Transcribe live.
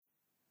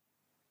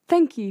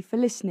Thank you for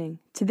listening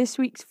to this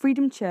week's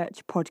Freedom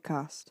Church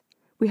podcast.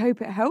 We hope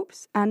it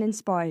helps and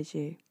inspires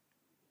you.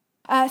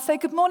 So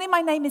good morning, my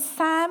name is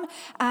Sam,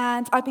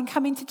 and I've been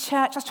coming to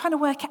church. I was trying to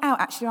work it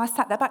out, actually, when I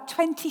sat there, about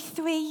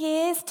 23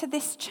 years to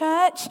this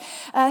church.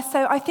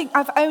 So I think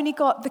I've only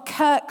got the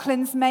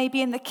Kirklands,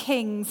 maybe, and the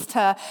Kings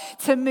to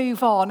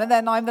move on, and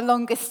then I'm the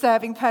longest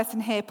serving person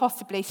here,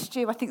 possibly.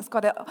 Stu, I think, has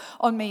got it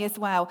on me as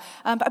well.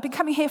 But I've been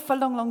coming here for a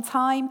long, long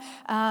time,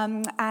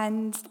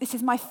 and this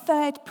is my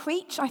third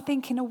preach, I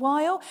think, in a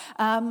while.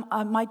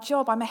 My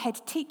job, I'm a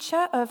head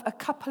teacher of a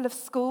couple of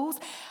schools.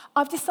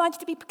 I've decided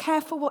to be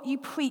careful what you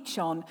preach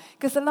on,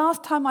 because the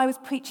last time I was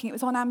preaching, it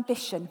was on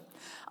ambition,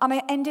 and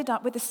I ended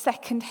up with a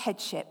second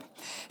headship.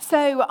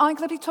 So I'm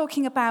going to be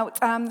talking about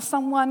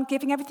someone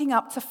giving everything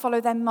up to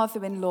follow their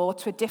mother-in-law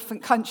to a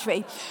different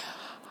country.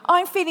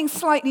 I'm feeling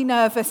slightly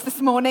nervous this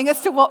morning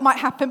as to what might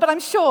happen, but I'm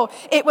sure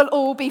it will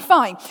all be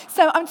fine.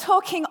 So I'm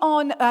talking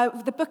on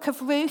the book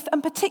of Ruth,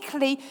 and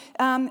particularly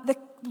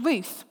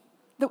Ruth.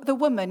 The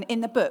woman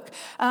in the book.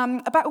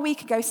 About a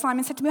week ago,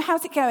 Simon said to me,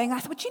 "How's it going?" I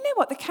said, "Well, do you know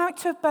what? The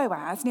character of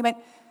Boaz," and he went,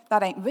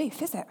 "That ain't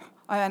Ruth, is it?"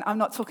 I went, "I'm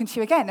not talking to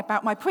you again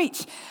about my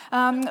preach."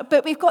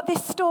 But we've got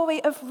this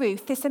story of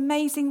Ruth, this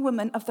amazing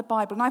woman of the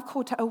Bible, and I've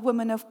called her a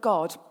woman of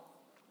God.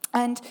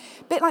 And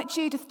a bit like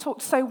Judith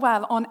talked so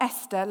well on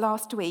Esther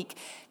last week,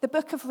 the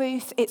book of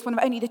Ruth, it's one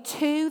of only the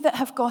two that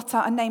have got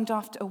are named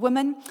after a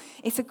woman.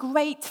 It's a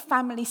great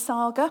family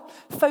saga,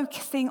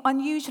 focusing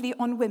unusually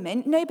on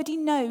women. Nobody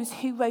knows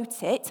who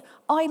wrote it.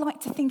 I like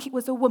to think it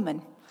was a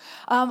woman.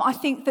 I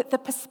think that the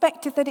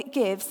perspective that it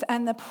gives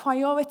and the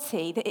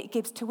priority that it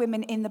gives to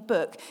women in the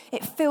book,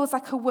 it feels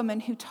like a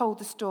woman who told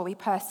the story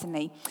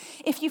personally.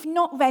 If you've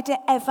not read it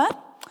ever,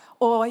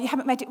 or you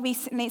haven't read it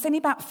recently, it's only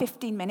about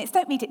 15 minutes.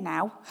 Don't read it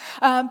now.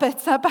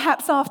 But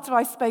perhaps after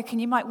I've spoken,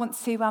 you might want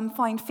to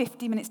find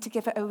 50 minutes to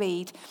give it a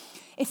read.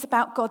 It's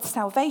about God's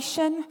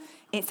salvation.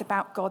 It's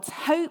about God's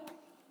hope.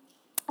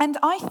 And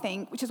I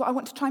think, which is what I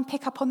want to try and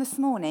pick up on this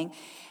morning,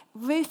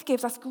 Ruth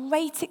gives us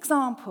great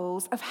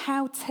examples of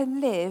how to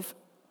live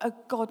a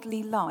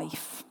godly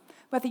life.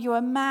 Whether you're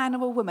a man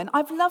or a woman.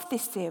 I've loved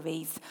this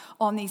series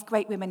on these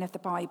great women of the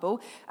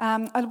Bible.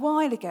 A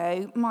while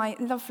ago, my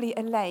lovely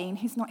Elaine,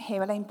 who's not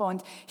here, Elaine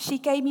Bond, she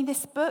gave me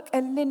this book,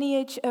 A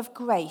Lineage of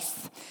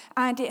Grace.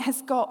 And it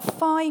has got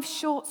 5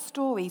 short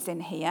stories in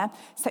here.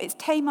 So it's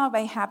Tamar,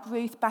 Rahab,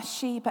 Ruth,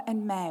 Bathsheba,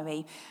 and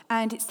Mary.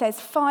 And it says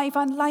 5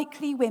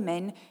 unlikely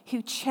women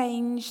who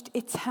changed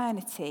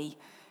eternity.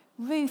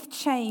 Ruth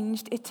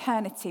changed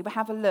eternity. We'll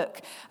have a look.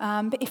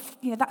 But if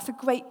that's a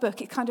great book,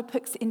 it kind of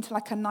puts it into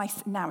like a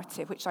nice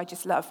narrative, which I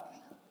just love.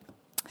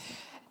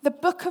 The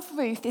book of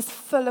Ruth is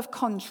full of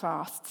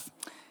contrasts.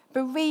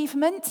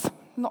 Bereavement,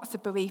 lots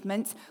of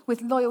bereavement,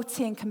 with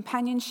loyalty and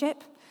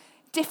companionship.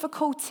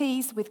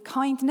 Difficulties with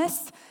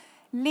kindness.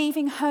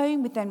 Leaving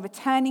home with then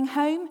returning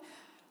home.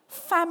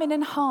 Famine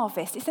and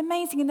harvest. It's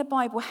amazing in the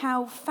Bible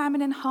how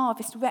famine and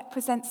harvest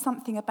represent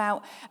something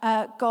about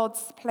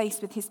God's place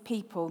with his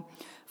people.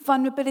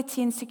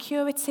 Vulnerability and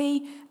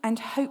security, and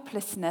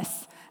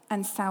hopelessness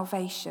and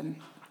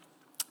salvation.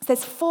 So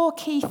there's 4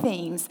 key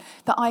themes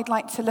that I'd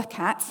like to look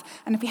at,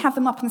 and if we have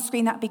them up on the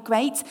screen, that'd be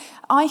great.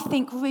 I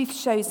think Ruth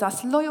shows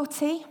us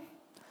loyalty,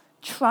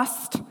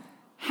 trust,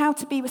 how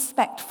to be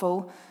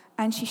respectful,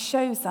 and she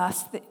shows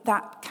us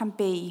that can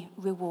be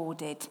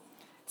rewarded.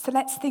 So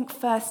let's think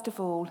first of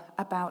all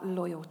about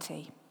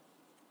loyalty.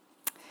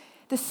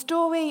 The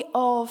story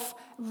of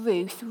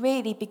Ruth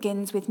really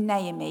begins with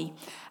Naomi,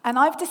 and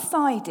I've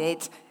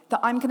decided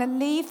that I'm going to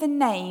leave the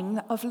names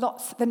of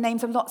lots of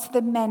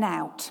the men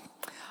out.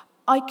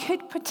 I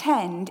could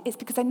pretend it's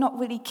because they're not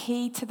really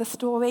key to the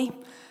story,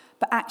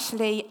 but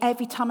actually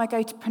every time I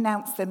go to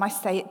pronounce them, I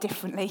say it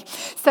differently.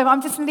 So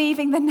I'm just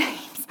leaving the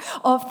names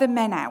of the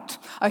men out,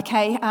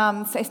 okay?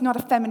 So it's not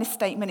a feminist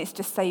statement, it's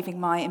just saving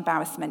my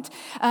embarrassment.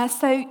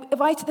 So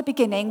right at the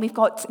beginning, we've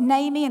got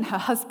Naomi and her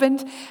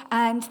husband,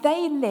 and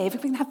they live,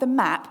 if we can have the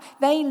map,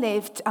 they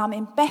lived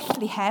in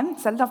Bethlehem.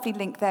 It's a lovely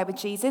link there with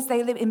Jesus.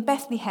 They lived in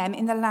Bethlehem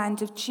in the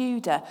land of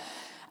Judah.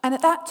 And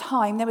at that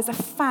time, there was a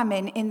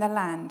famine in the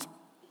land.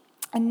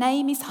 And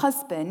Naomi's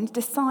husband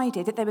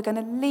decided that they were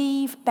going to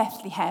leave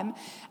Bethlehem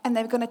and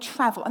they were going to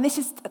travel. And this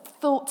is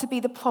thought to be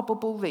the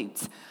probable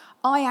route.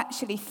 I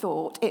actually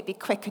thought it'd be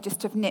quicker just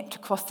to have nipped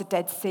across the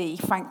Dead Sea,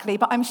 frankly,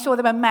 but I'm sure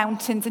there were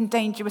mountains and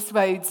dangerous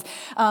roads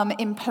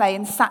in play,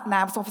 and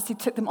sat-navs obviously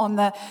took them on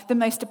the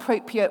most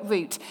appropriate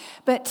route.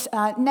 But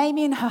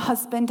Naomi and her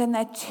husband and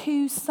their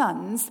 2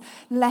 sons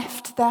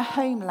left their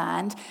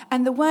homeland,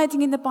 and the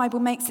wording in the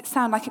Bible makes it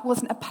sound like it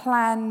wasn't a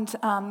planned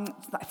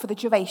for the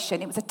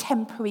duration, it was a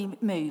temporary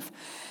move.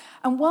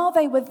 And while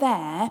they were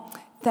there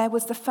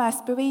was the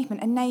first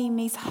bereavement, and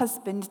Naomi's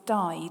husband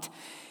died.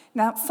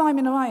 Now,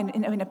 Simon and I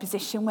are in a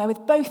position where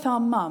with both our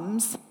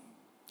mums,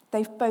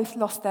 they've both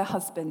lost their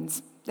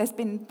husbands. There's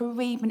been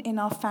bereavement in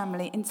our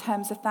family in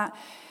terms of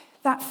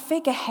that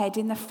figurehead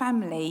in the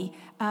family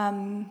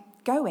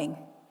going.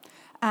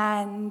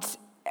 And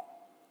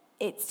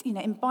it's,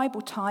 in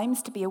Bible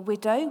times, to be a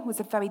widow was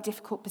a very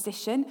difficult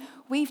position.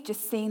 We've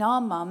just seen our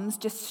mums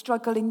just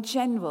struggle in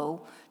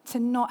general to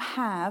not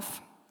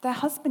have their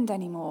husband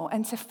anymore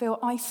and to feel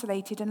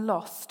isolated and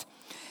lost.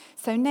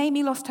 So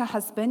Naomi lost her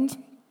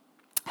husband.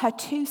 Her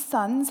 2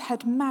 sons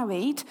had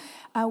married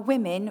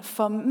women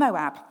from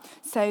Moab.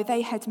 So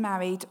they had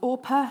married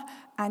Orpah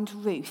and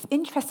Ruth.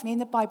 Interestingly, in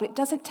the Bible, it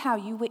doesn't tell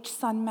you which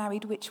son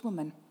married which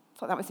woman.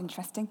 Thought that was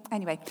interesting.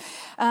 Anyway,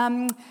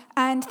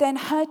 and then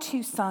her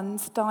 2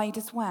 sons died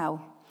as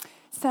well.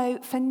 So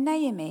for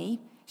Naomi,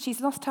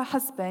 she's lost her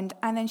husband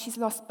and then she's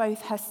lost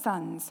both her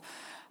sons.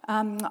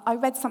 I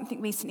read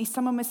something recently.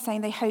 Someone was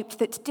saying they hoped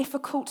that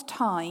difficult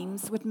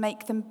times would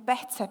make them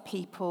better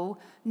people,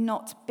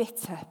 not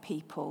bitter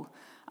people.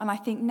 And I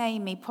think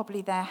Naomi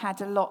probably there had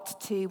a lot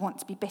to want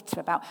to be bitter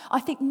about. I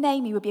think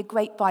Naomi would be a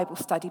great Bible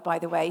study, by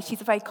the way.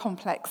 She's a very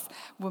complex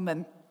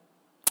woman.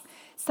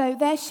 So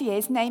there she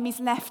is. Naomi's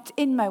left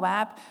in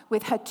Moab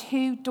with her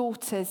 2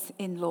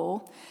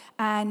 daughters-in-law.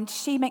 And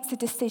she makes a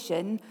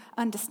decision,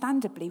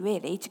 understandably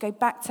really, to go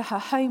back to her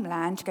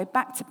homeland, to go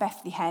back to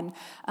Bethlehem,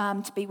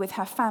 to be with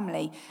her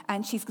family.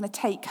 And she's going to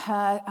take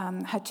her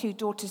 2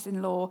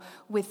 daughters-in-law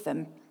with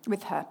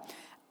her.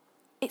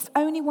 It's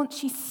only once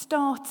she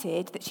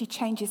started that she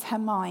changes her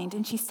mind,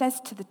 and she says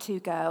to the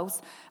 2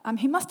 girls,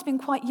 who must have been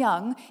quite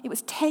young. It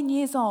was 10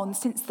 years on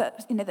since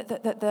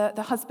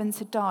the husbands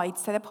had died,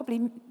 so they're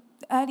probably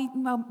early,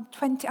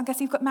 20. I guess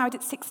he got married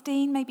at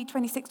 16, maybe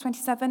 26,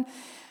 27.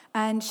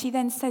 And she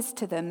then says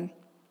to them,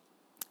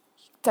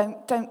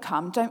 Don't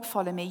come, don't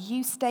follow me.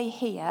 You stay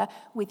here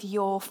with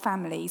your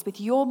families,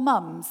 with your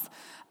mums,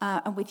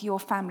 and with your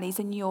families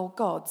and your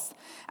gods.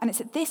 And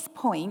it's at this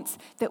point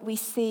that we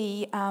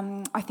see,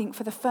 I think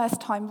for the first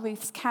time,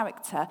 Ruth's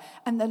character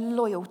and the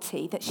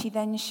loyalty that she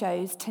then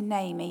shows to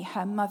Naomi,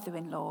 her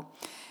mother-in-law.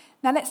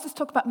 Now, let's just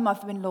talk about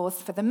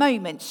mother-in-laws for the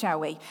moment, shall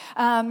we?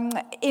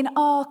 In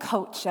our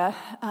culture,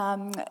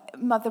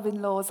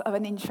 mother-in-laws are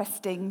an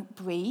interesting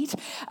breed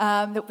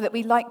that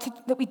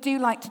we do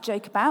like to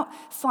joke about.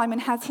 Simon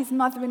has his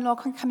mother-in-law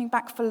coming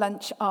back for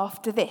lunch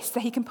after this, so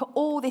he can put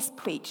all this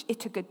preach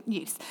to good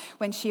use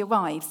when she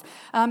arrives.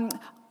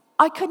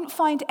 I couldn't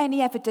find any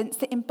evidence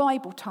that in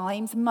Bible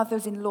times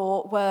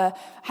mothers-in-law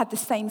had the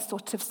same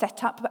sort of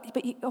setup,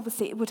 but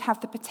obviously it would have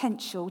the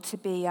potential to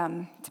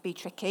be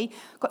tricky.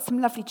 Got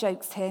some lovely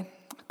jokes here.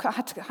 I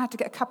had to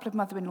get a couple of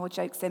mother-in-law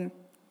jokes in.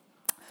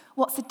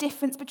 What's the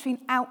difference between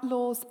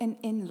outlaws and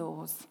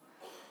in-laws?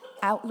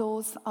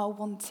 Outlaws are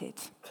wanted.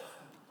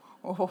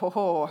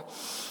 Oh.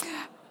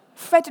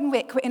 Fred and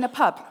Rick were in a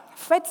pub.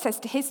 Fred says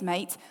to his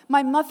mate,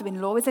 "My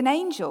mother-in-law is an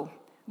angel."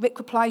 Rick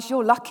replies,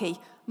 "You're lucky.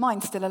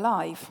 Mine's still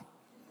alive."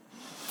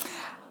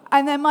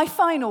 And then my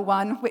final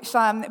one, which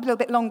a little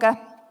bit longer.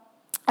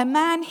 A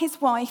man, his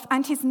wife,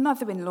 and his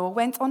mother-in-law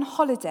went on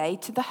holiday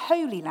to the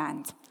Holy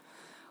Land.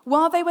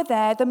 While they were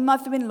there, the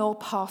mother-in-law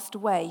passed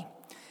away.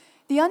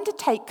 The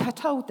undertaker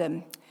told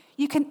them,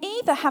 "You can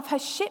either have her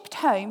shipped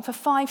home for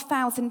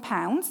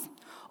 £5,000,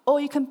 or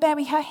you can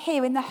bury her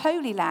here in the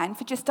Holy Land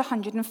for just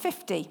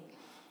 150.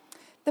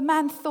 The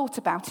man thought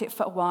about it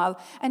for a while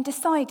and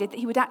decided that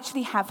he would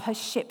actually have her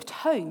shipped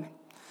home.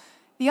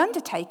 The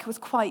undertaker was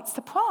quite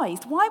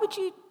surprised. Why would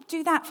you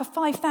do that for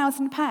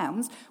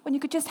 £5,000 when you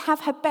could just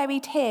have her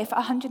buried here for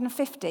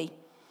 150?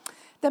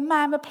 The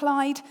man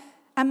replied,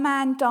 "A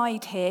man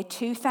died here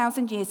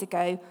 2,000 years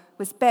ago,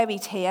 was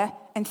buried here,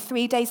 and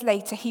 3 days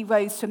later he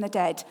rose from the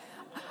dead.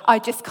 I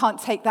just can't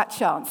take that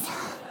chance."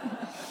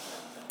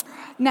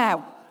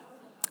 Now,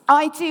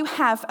 I do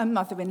have a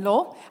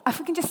mother-in-law. If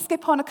we can just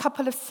skip on a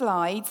couple of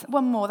slides,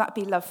 one more, that'd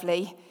be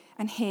lovely.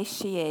 And here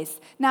she is.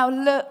 Now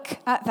look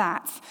at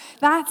that.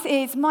 That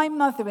is my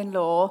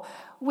mother-in-law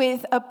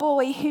with a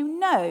boy who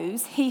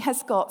knows he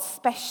has got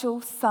special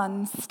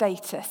son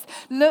status.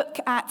 Look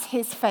at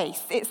his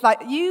face. It's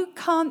like, you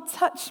can't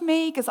touch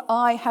me because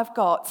I have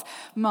got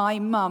my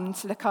mum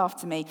to look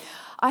after me.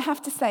 I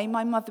have to say,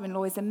 my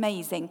mother-in-law is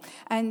amazing.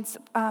 And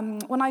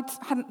when I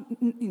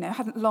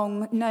hadn't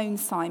long known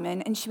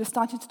Simon, and she was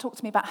starting to talk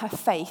to me about her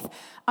faith,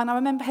 and I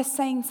remember her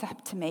saying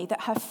to me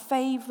that her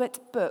favourite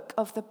book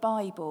of the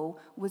Bible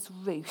was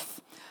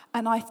Ruth.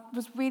 And I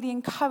was really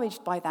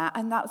encouraged by that,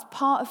 and that was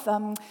part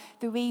of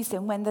the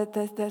reason when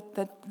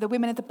the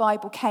women of the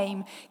Bible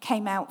came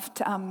out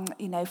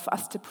to, for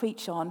us to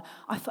preach on.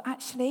 I thought,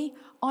 actually,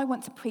 I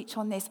want to preach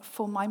on this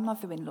for my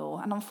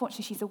mother-in-law, and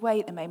unfortunately she's away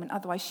at the moment,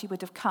 otherwise she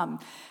would have come.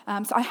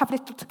 So I have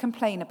little to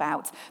complain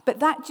about, but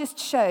that just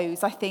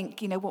shows, I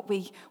think, what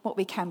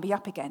we can be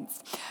up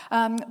against.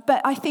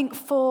 But I think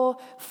for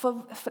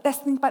let's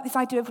think about this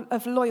idea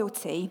of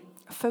loyalty.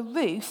 For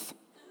Ruth,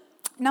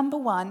 number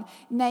one,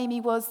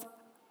 Naomi was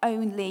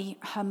only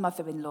her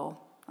mother-in-law.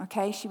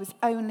 Okay, she was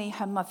only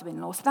her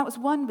mother-in-law. So that was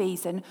one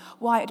reason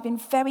why it had been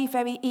very,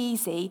 very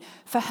easy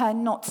for her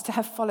not to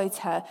have followed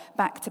her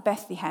back to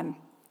Bethlehem.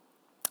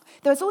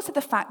 There was also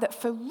the fact that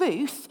for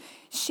Ruth,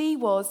 she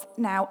was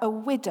now a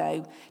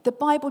widow. The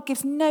Bible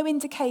gives no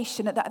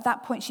indication that at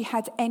that point she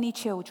had any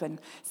children.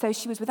 So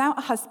she was without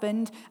a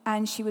husband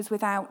and she was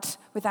without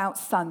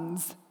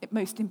sons,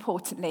 most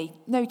importantly.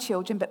 No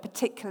children, but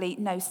particularly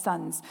no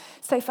sons.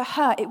 So for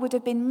her, it would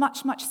have been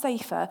much, much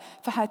safer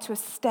for her to have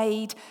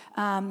stayed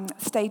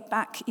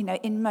back,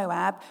 in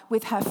Moab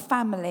with her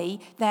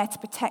family there to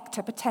protect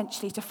her,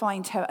 potentially to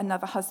find her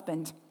another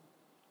husband.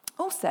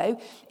 Also,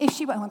 if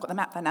she went, I've got the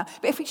map there now,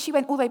 but if she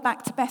went all the way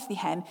back to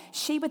Bethlehem,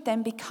 she would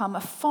then become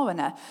a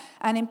foreigner.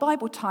 And in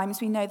Bible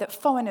times, we know that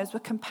foreigners were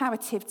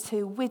comparative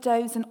to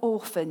widows and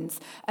orphans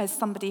as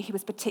somebody who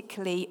was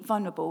particularly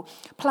vulnerable.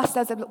 Plus,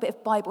 there's a little bit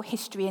of Bible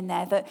history in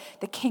there that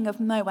the king of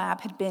Moab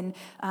had been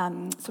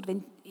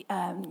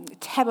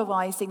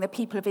terrorizing the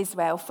people of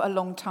Israel for a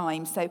long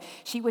time. So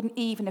she wouldn't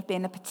even have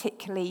been a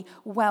particularly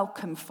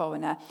welcome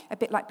foreigner, a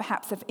bit like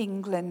perhaps of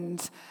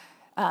England.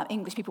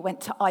 English people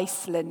went to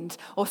Iceland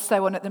or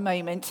so on at the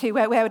moment,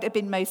 where it would have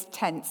been most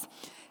tense.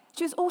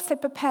 She was also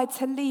prepared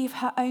to leave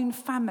her own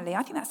family.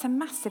 I think that's a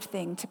massive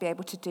thing to be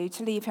able to do,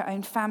 to leave your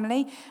own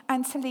family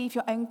and to leave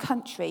your own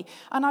country.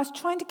 And I was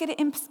trying to get it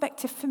in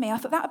perspective for me. I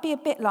thought that would be a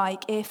bit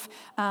like if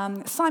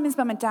Simon's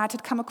mum and dad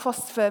had come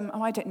across from,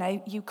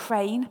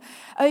 Ukraine.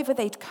 Over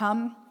they'd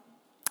come,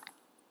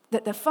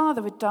 that their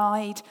father had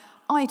died,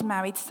 I'd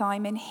married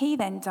Simon, he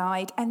then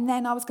died, and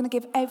then I was going to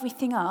give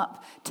everything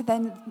up to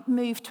then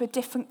move to a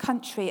different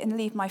country and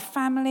leave my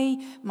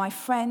family, my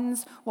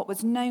friends, what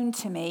was known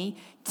to me,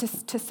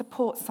 to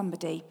support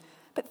somebody.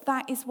 But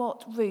that is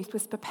what Ruth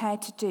was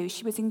prepared to do.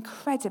 She was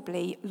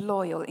incredibly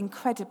loyal,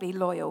 incredibly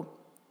loyal.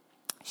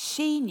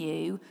 She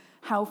knew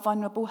how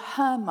vulnerable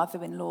her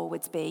mother-in-law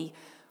would be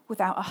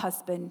without a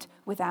husband,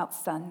 without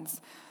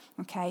sons.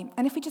 Okay,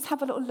 and if we just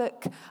have a little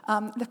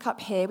look up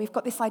here, we've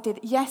got this idea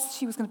that yes,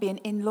 she was going to be an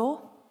in-law,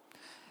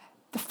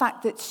 the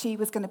fact that she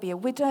was going to be a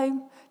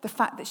widow, the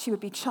fact that she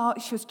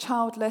was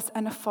childless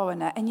and a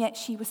foreigner, and yet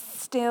she was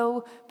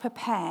still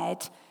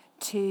prepared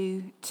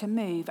to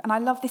move. And I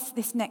love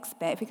this next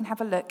bit. If we can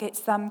have a look,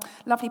 it's a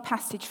lovely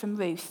passage from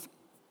Ruth.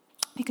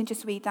 We can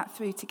just read that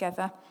through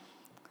together.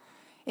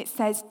 It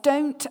says,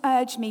 "Don't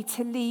urge me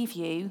to leave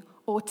you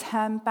or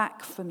turn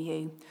back from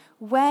you.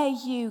 Where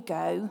you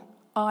go,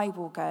 I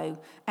will go,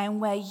 and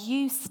where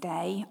you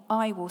stay,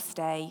 I will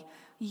stay.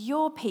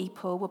 Your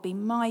people will be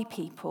my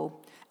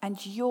people,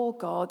 and your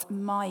God,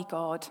 my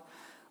God.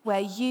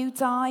 Where you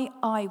die,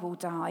 I will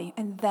die,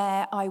 and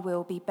there I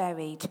will be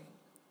buried.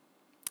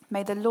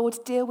 May the Lord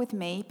deal with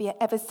me, be it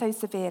ever so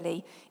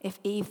severely, if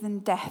even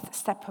death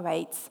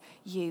separates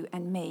you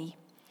and me."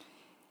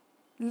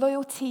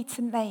 Loyalty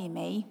to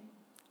Naomi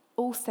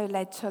also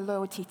led to a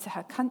loyalty to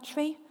her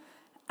country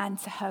and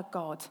to her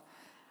God,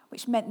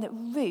 which meant that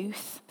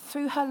Ruth,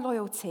 through her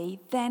loyalty,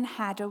 then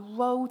had a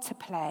role to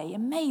play,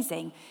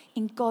 amazing,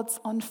 in God's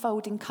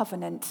unfolding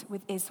covenant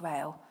with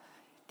Israel,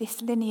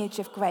 this lineage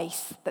of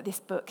grace that this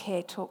book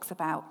here talks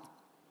about.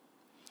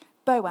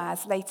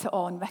 Boaz later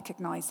on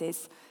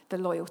recognizes the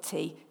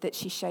loyalty that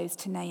she shows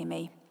to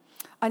Naomi.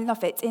 I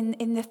love it. In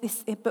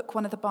book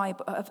 1 of the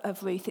Bible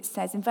of Ruth, it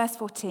says in verse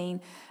 14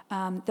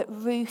 that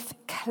Ruth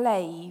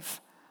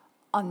clave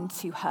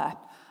unto her.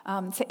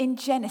 So in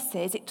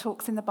Genesis, it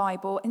talks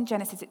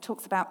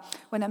about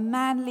when a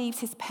man leaves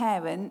his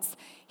parents,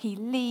 he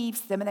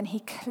leaves them and then he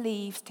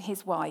cleaves to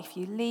his wife.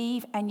 You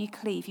leave and you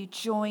cleave. You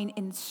join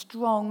in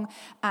strong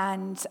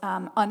and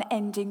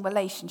unending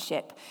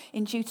relationship.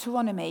 In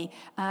Deuteronomy,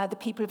 the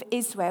people of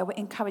Israel were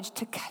encouraged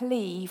to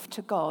cleave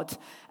to God.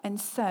 And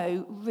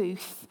so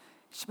Ruth,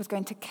 she was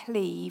going to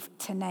cleave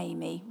to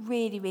Naomi.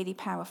 Really, really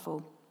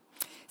powerful.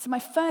 So my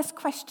first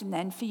question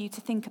then for you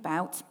to think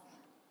about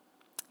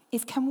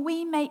is, can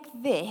we make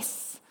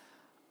this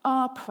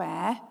our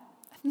prayer,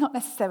 not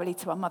necessarily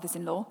to our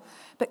mothers-in-law,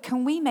 but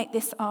can we make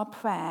this our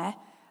prayer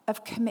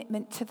of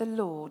commitment to the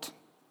Lord?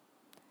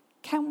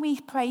 Can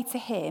we pray to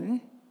him,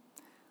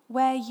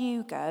 where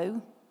you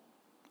go,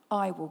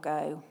 I will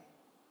go.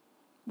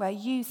 Where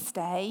you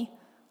stay,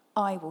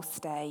 I will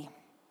stay.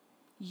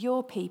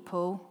 Your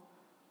people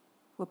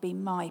will be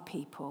my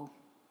people.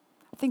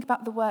 Think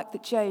about the work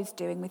that Joe's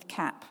doing with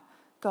CAP.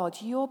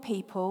 God, your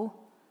people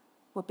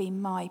will be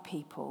my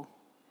people.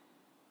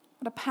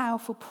 What a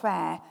powerful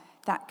prayer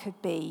that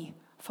could be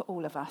for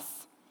all of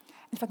us.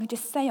 And if I can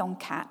just say on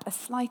CAP, a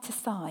slight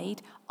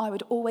aside, I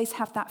would always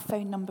have that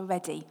phone number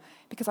ready,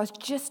 because I was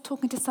just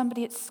talking to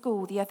somebody at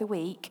school the other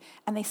week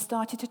and they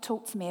started to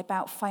talk to me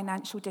about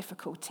financial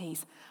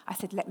difficulties. I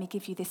said, let me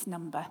give you this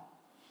number.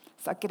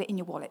 So get it in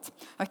your wallet.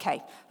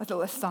 Okay, a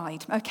little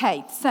aside.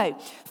 Okay, so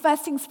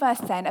first things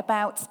first then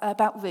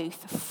about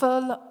Ruth,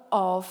 full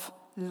of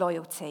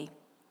loyalty.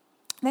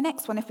 The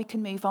next one, if we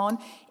can move on,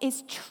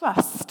 is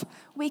trust.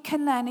 We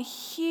can learn a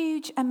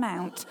huge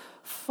amount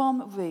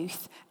from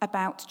Ruth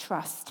about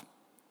trust.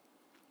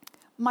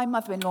 My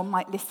mother-in-law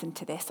might listen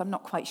to this, I'm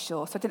not quite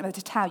sure, so I don't know whether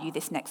to tell you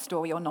this next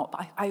story or not,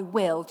 but I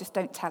will, just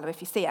don't tell her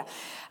if you see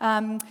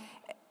her.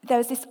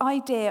 There's this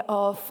idea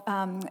of,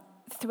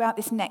 throughout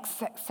this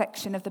next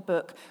section of the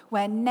book,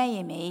 where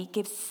Naomi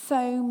gives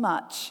so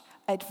much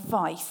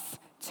advice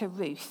to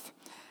Ruth.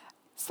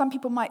 Some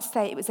people might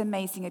say it was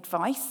amazing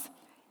advice.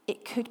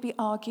 It could be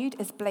argued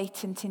as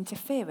blatant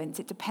interference.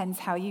 It depends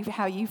how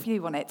you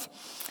view on it.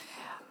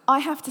 I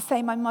have to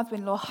say my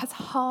mother-in-law has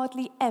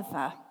hardly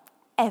ever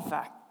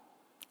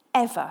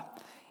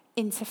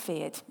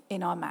interfered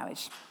in our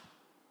marriage.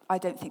 I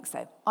don't think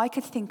so. I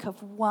could think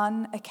of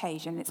one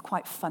occasion. It's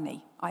quite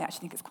funny. I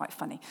actually think it's quite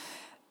funny.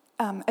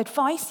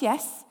 Advice,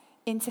 yes.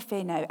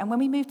 Interfere, no. And when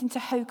we moved into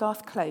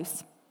Hogarth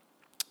Close,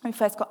 when we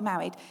first got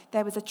married,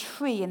 there was a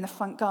tree in the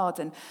front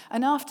garden.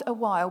 And after a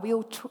while, we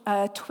all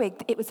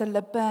twigged it was a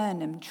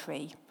laburnum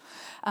tree.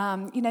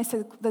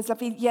 So those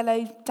lovely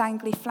yellow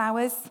dangly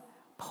flowers,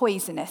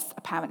 poisonous,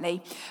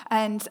 apparently.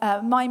 And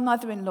my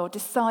mother-in-law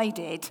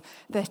decided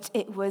that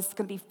it was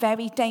going to be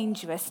very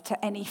dangerous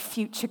to any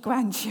future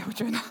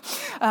grandchildren,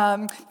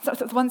 so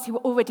the ones who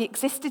already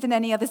existed and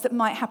any others that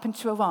might happen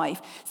to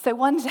arrive. So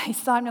one day,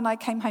 Simon and I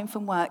came home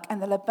from work,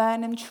 and the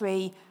laburnum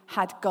tree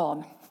had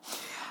gone.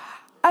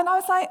 And I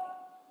was like,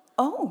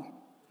 oh.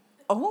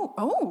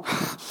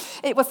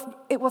 It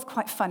was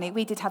quite funny.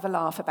 We did have a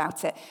laugh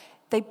about it.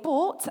 They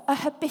bought a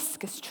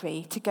hibiscus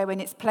tree to go in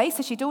its place.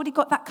 So she'd already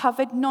got that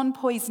covered,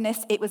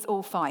 non-poisonous. It was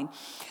all fine.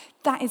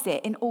 That is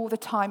it in all the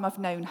time I've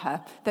known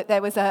her, that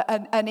there was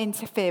an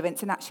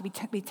interference. And actually,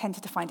 we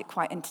tended to find it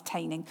quite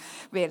entertaining,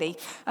 really.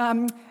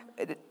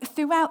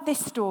 Throughout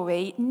this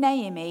story,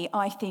 Naomi,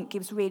 I think,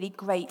 gives really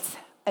great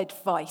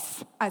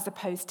advice as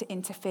opposed to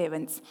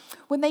interference.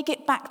 When they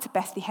get back to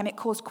Bethlehem, it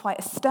caused quite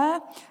a stir,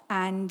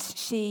 and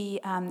she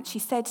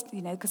said,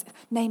 because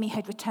Naomi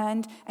had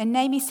returned, and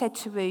Naomi said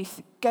to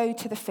Ruth, go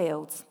to the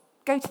fields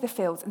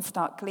and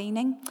start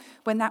gleaning.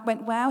 When that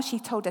went well, she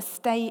told her,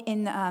 stay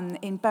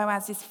in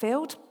Boaz's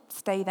field,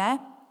 stay there.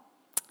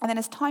 And then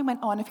as time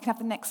went on, if you can have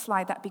the next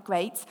slide, that'd be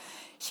great.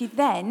 She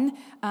then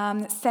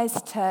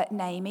says to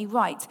Naomi,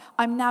 right,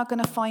 I'm now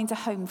going to find a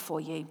home for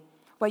you,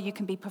 where you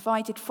can be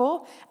provided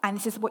for, and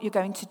this is what you're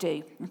going to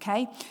do,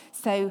 okay?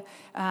 So,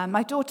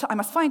 my daughter, I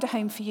must find a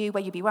home for you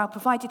where you'll be well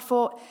provided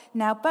for.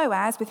 Now,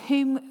 Boaz, with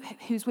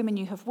whose women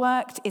you have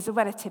worked, is a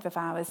relative of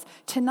ours.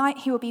 Tonight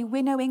he will be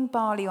winnowing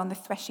barley on the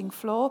threshing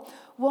floor.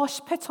 Wash,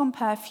 put on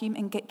perfume,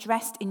 and get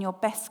dressed in your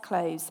best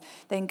clothes.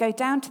 Then go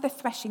down to the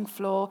threshing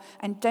floor,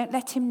 and don't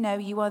let him know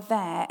you are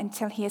there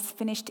until he has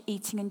finished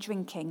eating and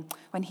drinking.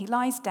 When he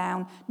lies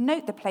down,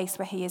 note the place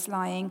where he is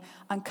lying,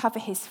 uncover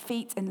his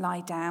feet and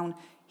lie down.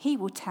 He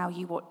will tell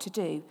you what to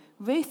do.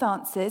 Ruth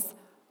answers,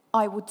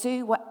 I will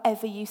do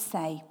whatever you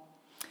say.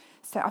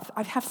 So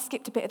I have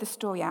skipped a bit of the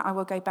story out. I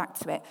will go back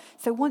to it.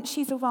 So once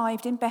she's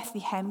arrived in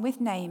Bethlehem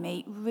with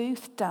Naomi,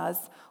 Ruth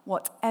does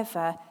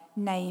whatever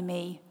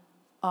Naomi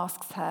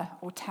asks her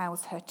or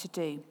tells her to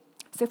do.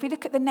 So if we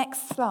look at the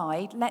next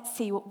slide, let's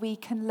see what we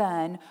can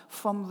learn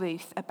from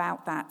Ruth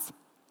about that.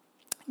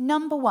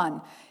 Number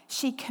one,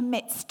 she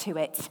commits to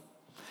it.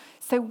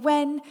 So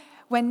when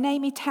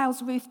Naomi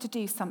tells Ruth to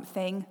do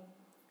something,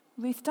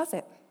 Ruth does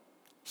it.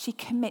 She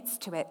commits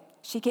to it.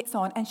 She gets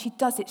on and she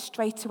does it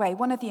straight away.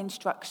 One of the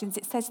instructions,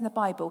 it says in the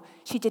Bible,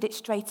 she did it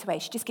straight away.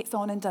 She just gets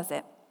on and does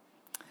it.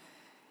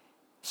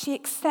 She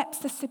accepts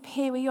the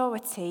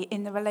superiority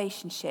in the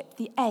relationship,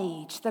 the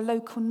age, the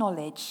local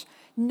knowledge,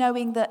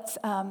 knowing that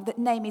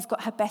Naomi's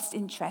got her best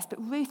interest. But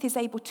Ruth is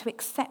able to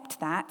accept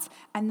that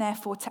and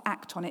therefore to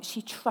act on it.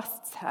 She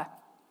trusts her.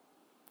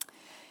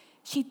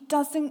 She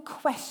doesn't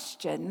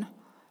question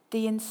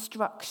the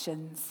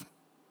instructions.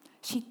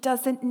 She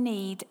doesn't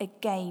need a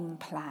game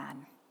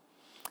plan.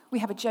 We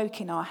have a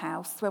joke in our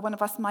house where one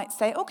of us might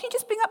say, can you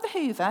just bring up the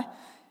Hoover?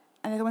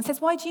 And the other one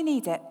says, why do you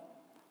need it?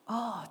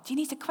 Oh, do you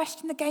need to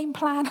question the game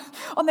plan?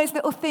 On those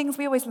little things,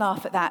 we always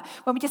laugh at that.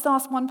 When we just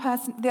ask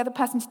the other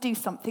person to do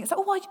something, it's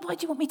like, why do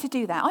you want me to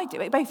do that? I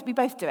do it. We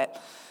both do it.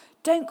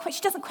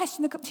 She doesn't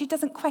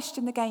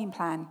question the game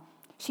plan.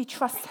 She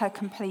trusts her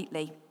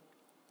completely.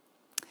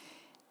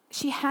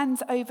 She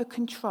hands over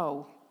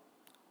control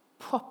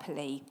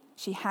properly.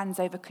 She hands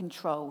over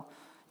control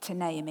to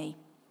Naomi.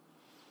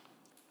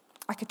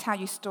 I could tell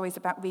you stories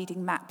about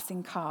reading maps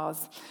in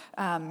cars,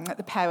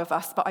 the pair of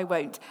us, but I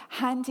won't.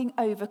 Handing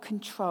over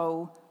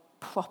control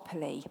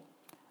properly.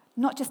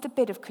 Not just a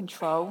bit of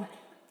control,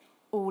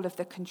 all of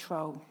the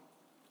control.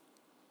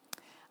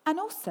 And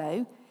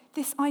also,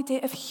 this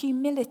idea of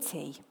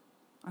humility,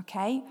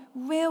 okay?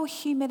 Real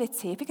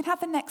humility. If we can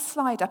have the next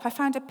slide up, I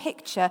found a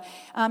picture,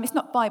 it's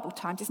not Bible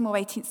times, it's more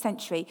 18th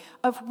century,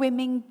 of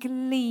women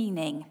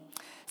gleaning.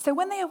 So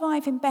when they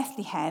arrive in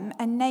Bethlehem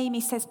and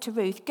Naomi says to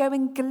Ruth, go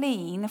and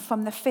glean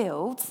from the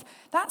fields,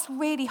 that's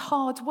really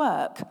hard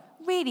work.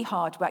 Really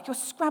hard work. You're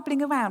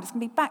scrabbling around. It's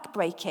going to be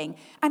backbreaking.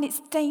 And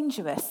it's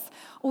dangerous.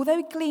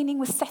 Although gleaning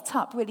was set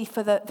up really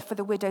for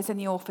the widows and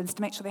the orphans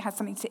to make sure they had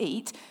something to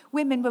eat,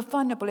 women were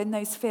vulnerable in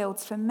those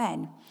fields for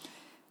men.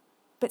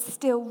 But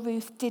still,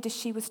 Ruth did as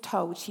she was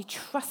told. She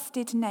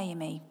trusted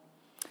Naomi.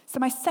 So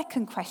my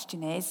second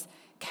question is,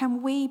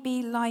 can we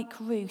be like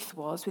Ruth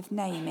was with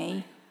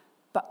Naomi,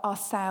 but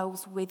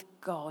ourselves with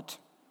God?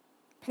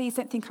 Please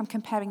don't think I'm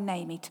comparing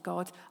Naomi to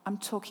God. I'm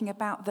talking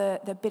about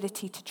the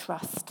ability to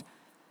trust.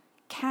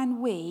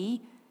 Can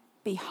we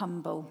be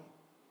humble?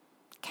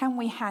 Can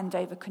we hand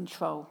over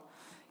control?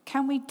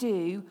 Can we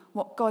do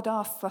what God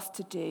asks us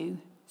to do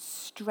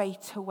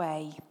straight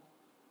away?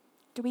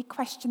 Do we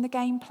question the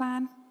game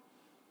plan?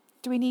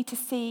 Do we need to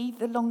see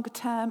the longer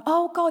term?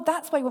 Oh, God,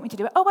 that's why you want me to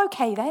do it. Oh,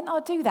 okay, then,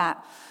 I'll do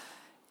that.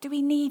 Do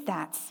we need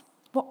that?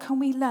 What can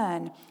we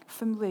learn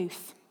from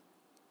Ruth?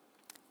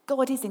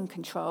 God is in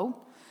control.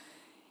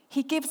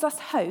 He gives us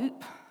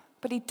hope,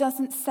 but he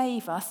doesn't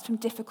save us from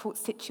difficult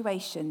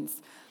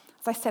situations.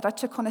 As I said, I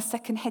took on a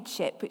second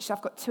headship, which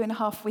I've got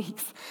 2.5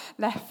 weeks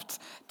left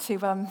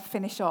to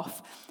finish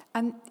off.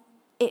 And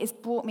it has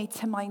brought me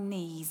to my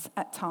knees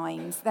at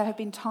times. There have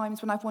been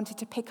times when I've wanted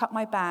to pick up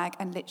my bag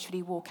and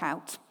literally walk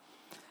out.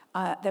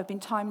 There have been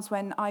times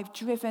when I've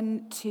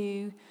driven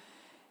to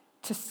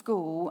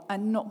school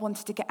and not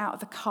wanted to get out of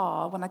the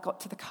car when I got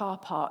to the car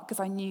park because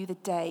I knew the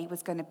day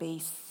was going to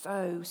be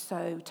so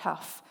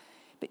tough.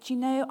 But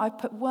I've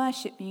put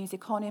worship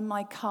music on in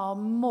my car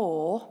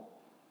more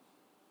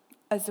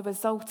as a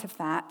result of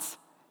that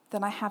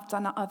than I have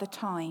done at other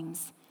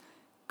times.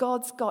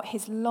 God's got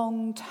his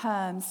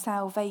long-term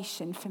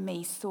salvation for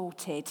me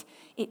sorted.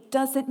 It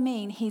doesn't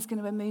mean he's going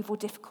to remove all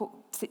difficult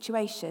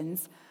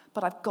situations,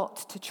 but I've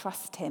got to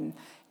trust him,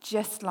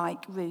 just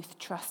like Ruth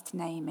trusts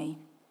Naomi.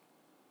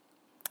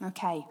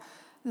 Okay,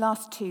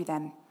 last two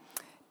then.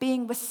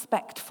 Being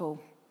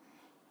respectful.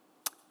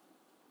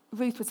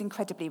 Ruth was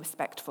incredibly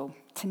respectful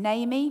to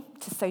Naomi,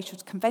 to social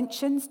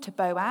conventions, to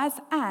Boaz,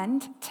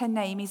 and to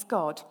Naomi's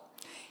God.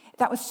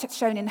 That was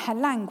shown in her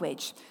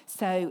language.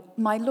 So,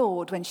 my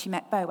Lord, when she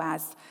met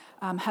Boaz,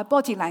 her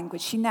body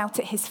language, she knelt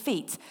at his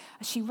feet.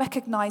 She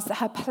recognized that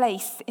her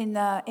place in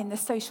the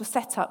social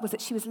setup was that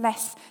she was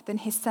less than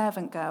his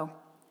servant girl.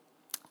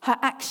 Her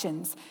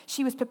actions,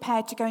 she was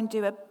prepared to go and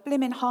do a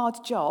blimmin'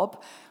 hard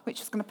job, which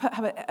was going to put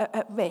her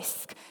at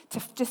risk,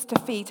 just to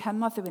feed her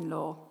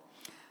mother-in-law.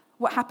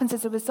 What happens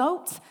as a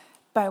result?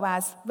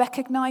 Boaz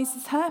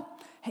recognizes her.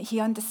 He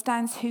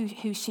understands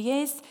who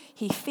she is.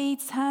 He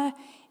feeds her.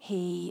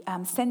 He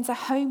sends her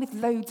home with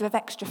loads of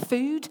extra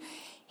food.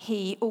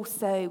 He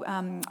also,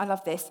 I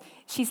love this,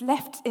 she's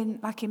left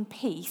in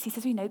peace. He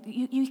says,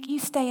 you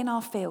stay in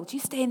our fields. You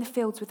stay in the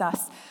fields with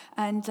us.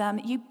 And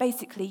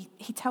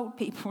he told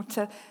people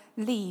to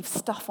leave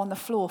stuff on the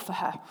floor for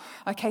her.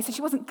 Okay, so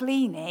she wasn't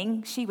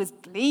gleaning. She was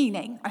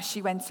gleaning as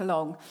she went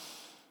along.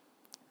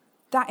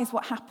 That is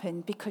what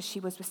happened because she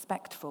was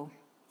respectful.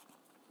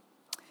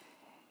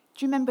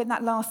 Do you remember in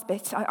that last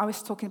bit, I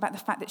was talking about the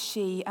fact that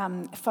she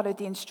followed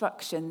the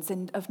instructions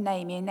of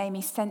Naomi, and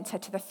Naomi sent her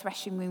to the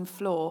threshing room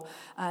floor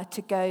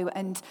to go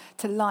and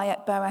to lie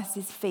at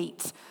Boaz's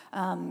feet.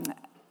 And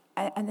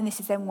then this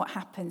is then what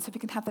happened. So if we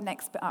can have the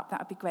next bit up, that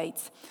would be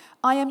great.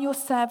 I am your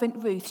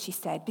servant Ruth, she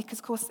said, because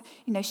of course,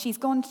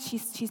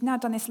 she's now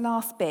done this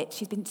last bit.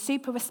 She's been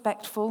super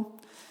respectful,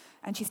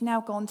 and she's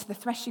now gone to the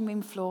threshing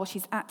room floor.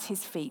 She's at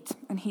his feet,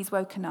 and he's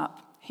woken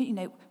up.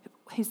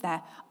 Who's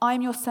there? I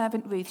am your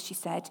servant Ruth, she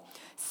said.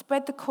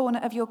 Spread the corner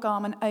of your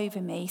garment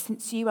over me,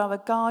 since you are a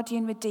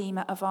guardian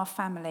redeemer of our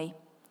family.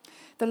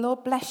 The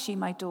Lord bless you,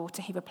 my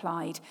daughter, he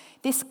replied.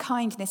 This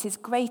kindness is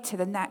greater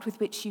than that with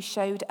which you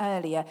showed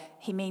earlier.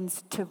 He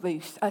means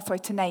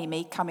to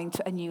Naomi coming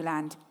to a new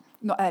land,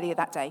 not earlier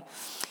that day.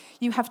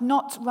 You have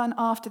not run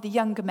after the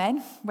younger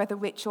men, whether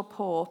rich or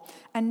poor.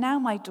 And now,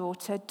 my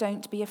daughter,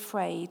 don't be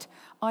afraid.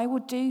 I will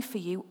do for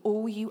you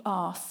all you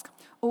ask.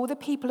 All the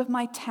people of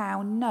my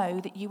town know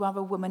that you are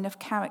a woman of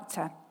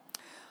character.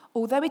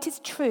 Although it is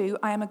true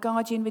I am a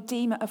guardian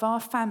redeemer of our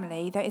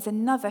family, there is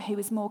another who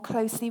is more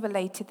closely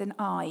related than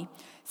I.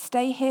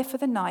 Stay here for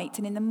the night,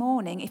 and in the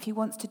morning, if he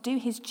wants to do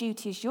his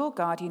duty as your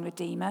guardian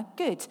redeemer,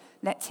 good,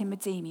 let him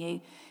redeem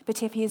you.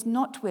 But if he is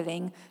not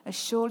willing, as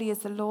surely as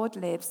the Lord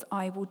lives,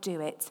 I will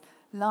do it.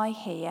 Lie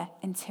here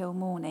until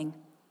morning.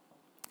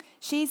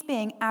 She's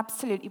being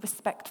absolutely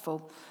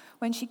respectful.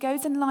 When she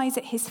goes and lies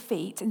at his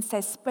feet and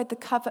says, spread the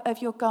cover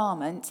of your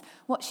garment,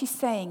 what she's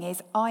saying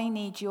is, I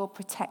need your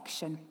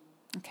protection.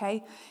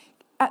 Okay?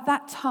 At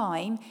that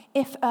time,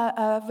 if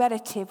a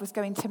relative was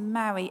going to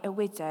marry a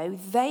widow,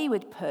 they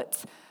would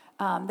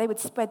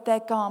spread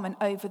their garment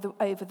over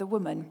the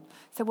woman.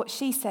 So what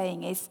she's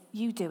saying is,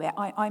 you do it.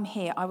 I'm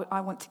here.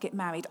 I want to get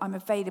married. I'm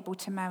available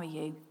to marry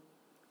you.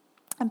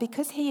 And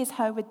because he is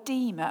her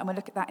redeemer, and we'll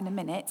look at that in a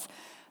minute,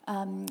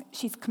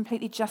 she's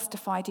completely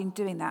justified in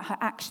doing that. Her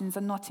actions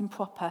are not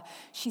improper.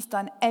 She's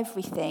done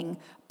everything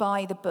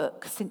by the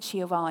book since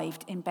she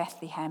arrived in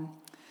Bethlehem.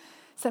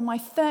 So my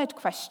third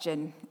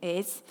question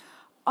is,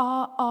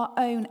 are our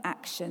own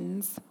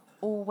actions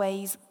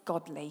always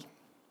godly?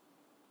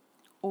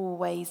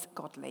 Always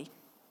godly.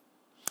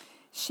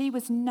 She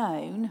was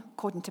known,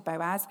 according to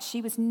Boaz,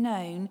 she was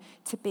known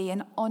to be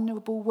an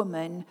honourable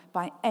woman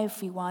by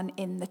everyone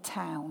in the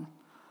town.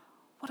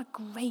 What a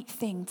great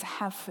thing to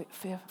have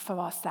for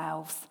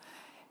ourselves.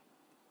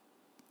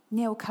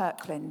 Neil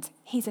Kirkland,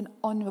 he's an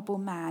honourable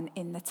man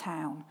in the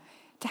town.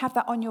 To have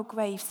that on your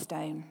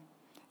gravestone.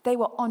 They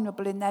were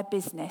honourable in their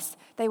business.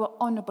 They were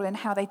honourable in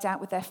how they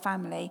dealt with their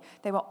family.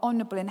 They were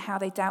honourable in how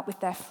they dealt with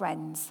their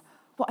friends.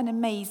 What an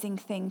amazing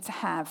thing to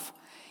have.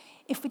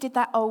 If we did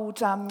that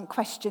old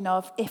question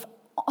of, if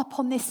up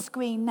on this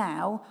screen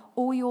now,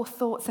 all your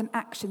thoughts and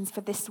actions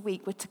for this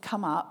week were to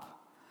come up,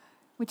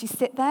 would you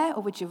sit there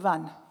or would you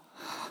run?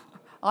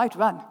 I'd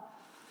run.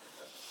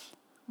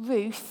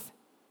 Ruth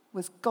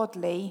was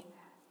godly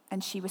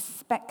and she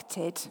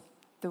respected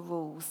the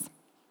rules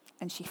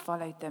and she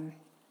followed them.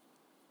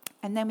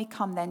 And then we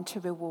come then to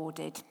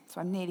rewarded.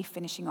 So I'm nearly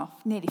finishing.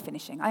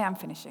 I am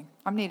finishing.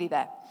 I'm nearly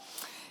there.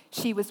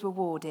 She was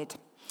rewarded.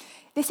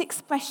 This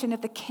expression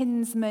of the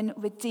kinsman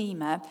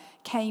redeemer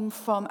came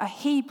from a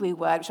Hebrew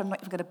word, which I'm not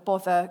even going to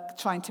bother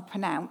trying to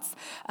pronounce,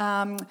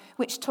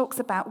 which talks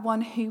about one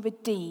who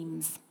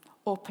redeems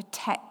or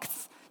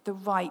protects the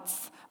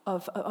rights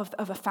of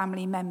a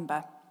family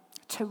member,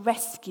 to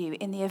rescue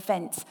in the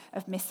event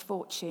of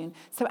misfortune.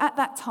 So at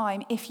that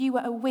time, if you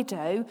were a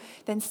widow,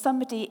 then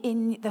somebody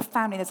in the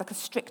family, there's like a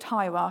strict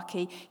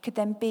hierarchy, could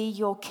then be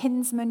your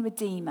kinsman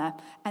redeemer,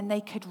 and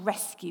they could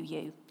rescue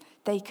you.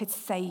 They could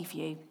save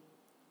you.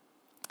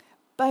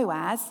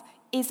 Boaz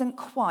isn't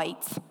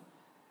quite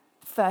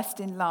first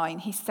in line,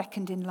 he's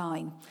second in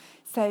line.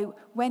 So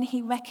when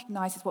he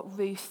recognises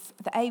Ruth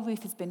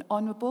has been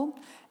honourable,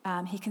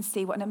 he can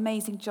see what an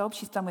amazing job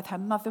she's done with her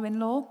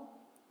mother-in-law.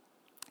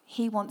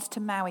 He wants to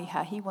marry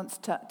her, he wants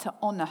to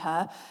honour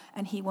her,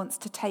 and he wants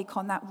to take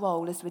on that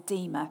role as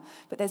redeemer.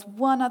 But there's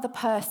one other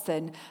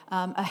person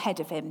ahead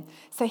of him.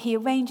 So he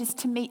arranges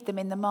to meet them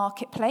in the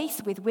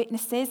marketplace with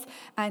witnesses,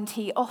 and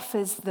he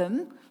offers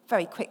them,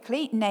 very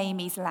quickly,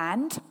 Naomi's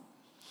land.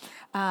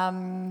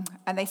 And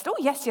they said,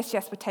 yes,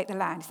 we'll take the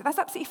land. So that's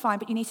absolutely fine,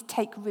 but you need to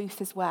take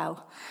Ruth as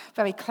well.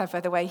 Very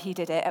clever the way he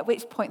did it, at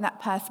which point that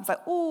person was like,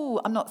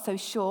 I'm not so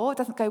sure. It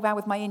doesn't go well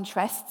with my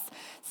interests.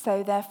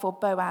 So therefore,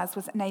 Boaz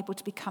was unable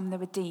to become the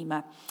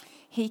redeemer.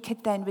 He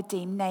could then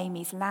redeem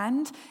Naomi's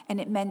land, and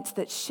it meant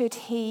that should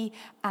he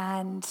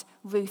and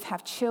Ruth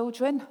have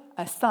children,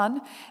 a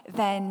son,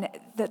 then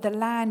the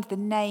land, the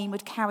name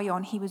would carry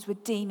on. He was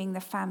redeeming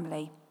the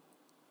family.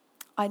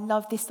 I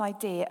love this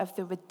idea of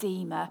the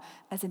Redeemer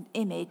as an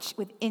image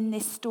within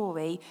this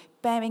story,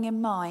 bearing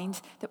in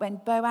mind that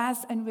when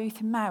Boaz and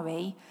Ruth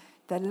marry,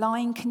 the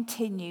line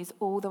continues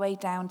all the way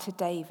down to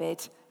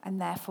David and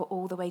therefore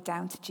all the way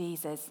down to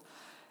Jesus.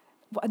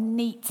 What a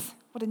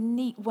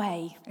neat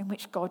way in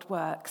which God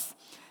works.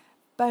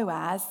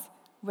 Boaz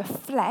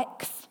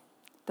reflects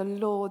the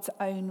Lord's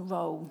own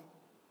role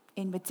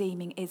in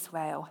redeeming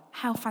Israel.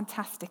 How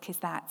fantastic is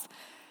that?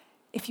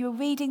 If you're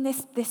reading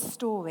this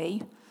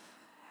story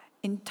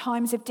in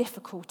times of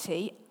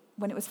difficulty,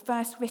 when it was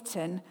first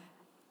written,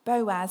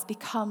 Boaz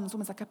becomes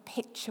almost like a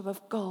picture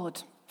of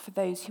God for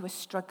those who are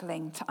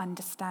struggling to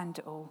understand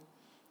it all.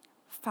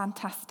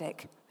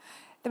 Fantastic.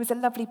 There was a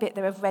lovely bit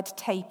there of red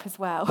tape as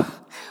well,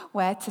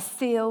 where to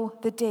seal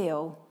the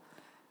deal,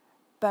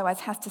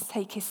 Boaz has to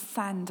take his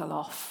sandal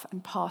off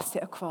and pass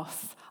it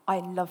across. I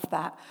love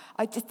that.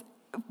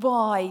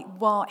 Why,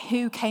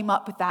 who came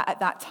up with that at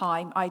that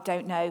time? I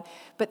don't know.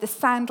 But the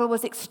sandal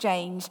was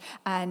exchanged,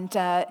 and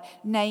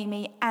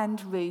Naomi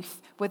and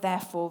Ruth were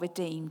therefore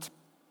redeemed.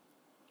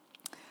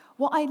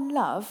 What I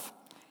love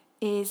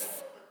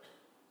is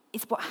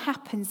what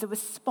happens, the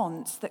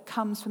response that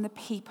comes from the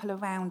people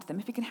around them.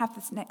 If we can have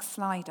this next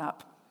slide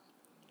up.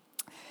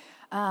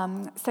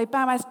 So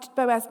Boaz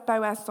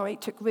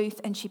took Ruth,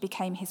 and she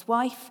became his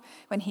wife.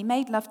 When he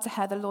made love to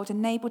her, the Lord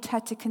enabled her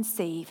to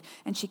conceive,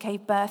 and she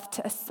gave birth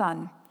to a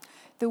son.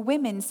 The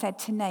women said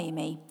to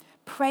Naomi,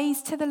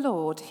 "Praise to the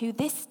Lord, who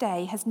this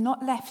day has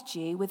not left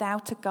you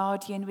without a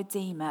guardian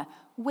redeemer.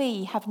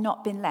 We have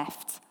not been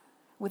left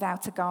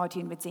without a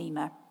guardian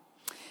redeemer.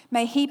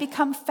 May he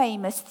become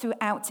famous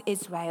throughout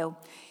Israel.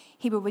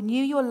 He will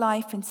renew your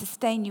life and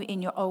sustain you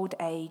in your old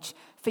age.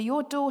 For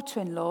your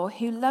daughter-in-law,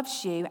 who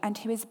loves you and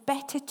who is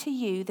better to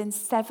you than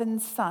 7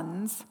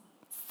 sons,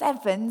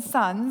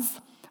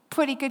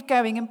 pretty good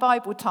going in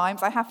Bible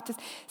times,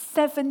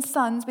 7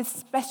 sons with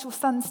special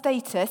son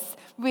status,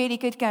 really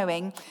good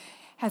going,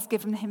 has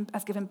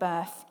given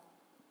birth."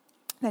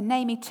 Then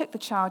Naomi took the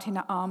child in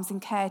her arms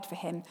and cared for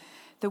him.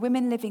 The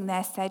women living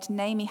there said,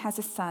 "Naomi has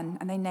a son,"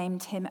 and they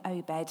named him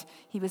Obed.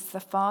 He was the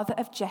father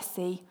of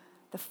Jesse,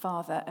 the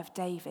father of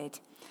David.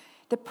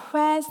 The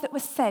prayers that were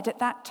said at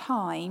that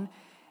time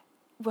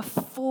were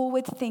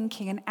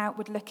forward-thinking and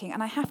outward-looking.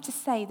 And I have to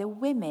say, the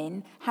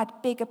women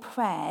had bigger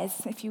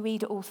prayers, if you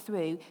read it all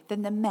through,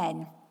 than the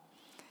men.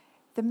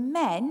 The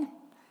men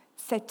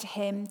said to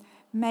him,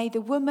 "May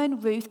the woman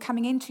Ruth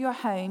coming into your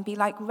home be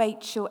like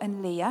Rachel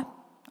and Leah."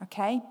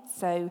 Okay,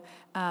 so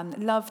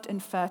loved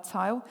and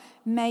fertile.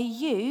 "May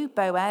you,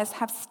 Boaz,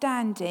 have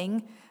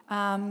standing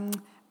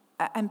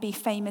and be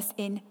famous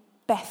in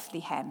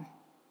Bethlehem."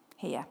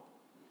 Here.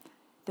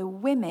 The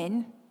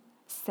women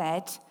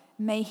said,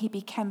 "May he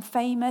become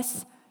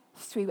famous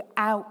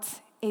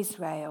throughout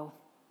Israel."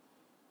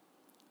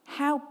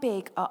 How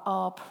big are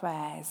our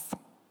prayers?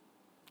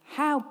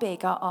 How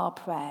big are our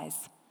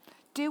prayers?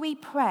 Do we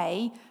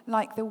pray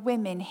like the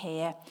women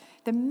here?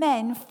 The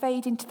men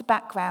fade into the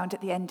background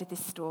at the end of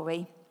this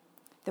story.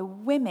 The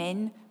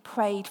women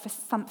prayed for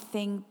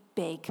something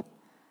big.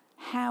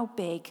 How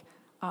big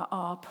are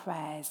our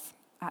prayers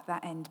at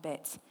that end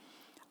bit?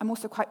 I'm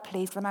also quite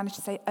pleased I managed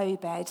to say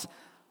Obed.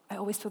 I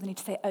always feel the need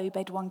to say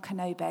Obed, one can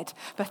Obed,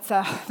 but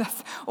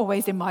that's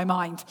always in my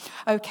mind.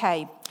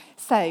 Okay,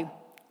 so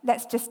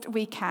let's just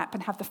recap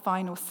and have the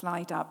final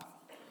slide up.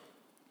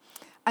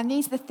 And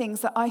these are the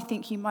things that I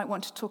think you might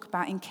want to talk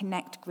about in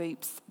Connect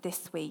groups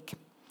this week.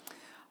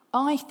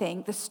 I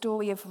think the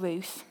story of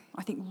Ruth,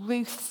 I think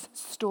Ruth's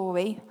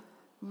story,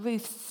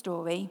 Ruth's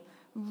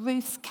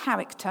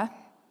character,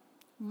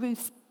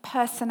 Ruth's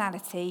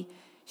personality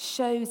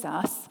shows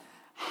us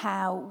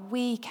how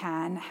we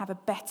can have a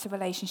better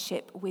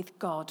relationship with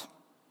God.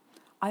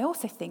 I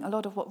also think a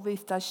lot of what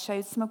Ruth does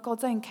shows some of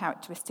God's own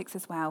characteristics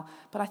as well,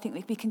 but I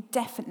think we can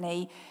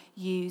definitely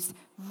use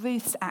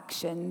Ruth's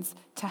actions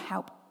to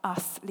help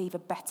us live a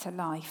better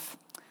life.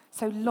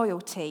 So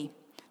loyalty.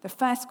 The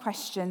first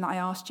question that I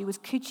asked you was,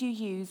 could you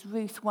use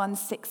Ruth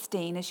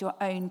 1:16 as your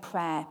own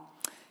prayer?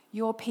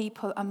 Your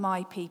people are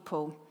my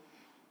people.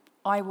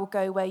 I will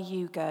go where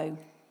you go.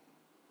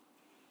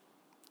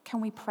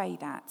 Can we pray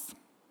that?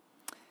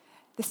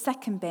 The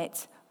second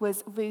bit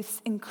was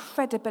Ruth's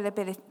incredible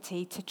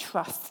ability to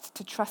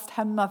trust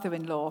her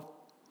mother-in-law.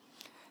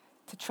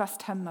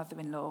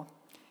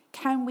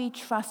 Can we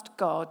trust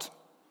God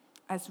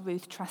as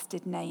Ruth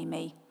trusted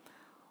Naomi?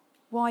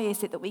 Why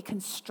is it that we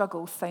can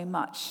struggle so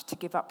much to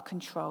give up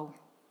control?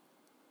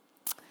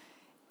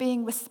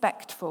 Being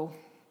respectful.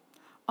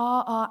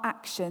 Are our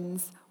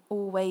actions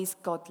always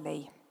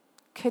godly?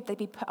 Could they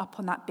be put up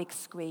on that big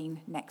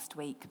screen next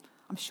week?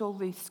 I'm sure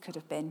Ruth's could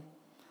have been.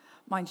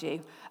 Mind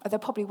you, there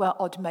probably were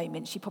odd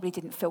moments. She probably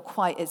didn't feel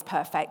quite as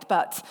perfect,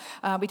 but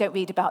we don't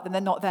read about them.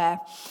 They're not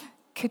there.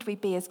 Could we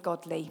be as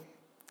godly?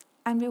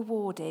 And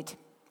rewarded.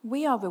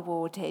 We are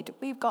rewarded.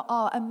 We've got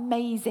our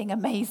amazing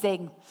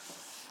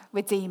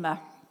Redeemer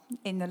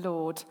in the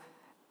Lord.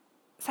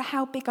 So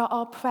how big are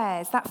our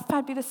prayers? That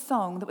fabulous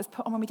song that was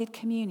put on when we did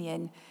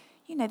communion.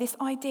 You know, this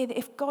idea that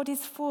if God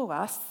is for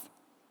us,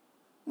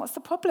 what's the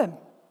problem?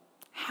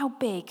 How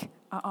big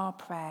are our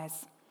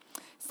prayers?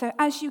 So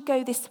as you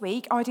go this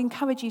week, I would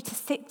encourage you to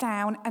sit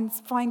down and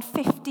find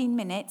 15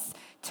 minutes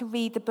to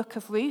read the book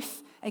of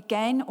Ruth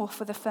again or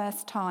for the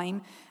first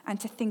time, and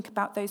to think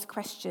about those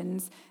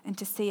questions and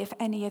to see if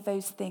any of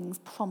those things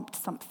prompt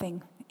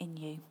something in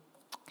you.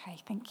 Okay,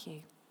 thank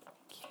you.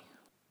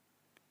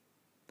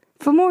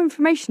 For more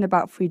information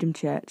about Freedom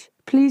Church,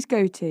 please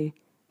go to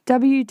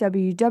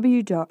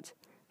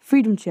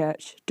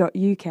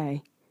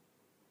www.freedomchurch.uk.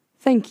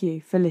 Thank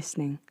you for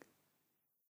listening.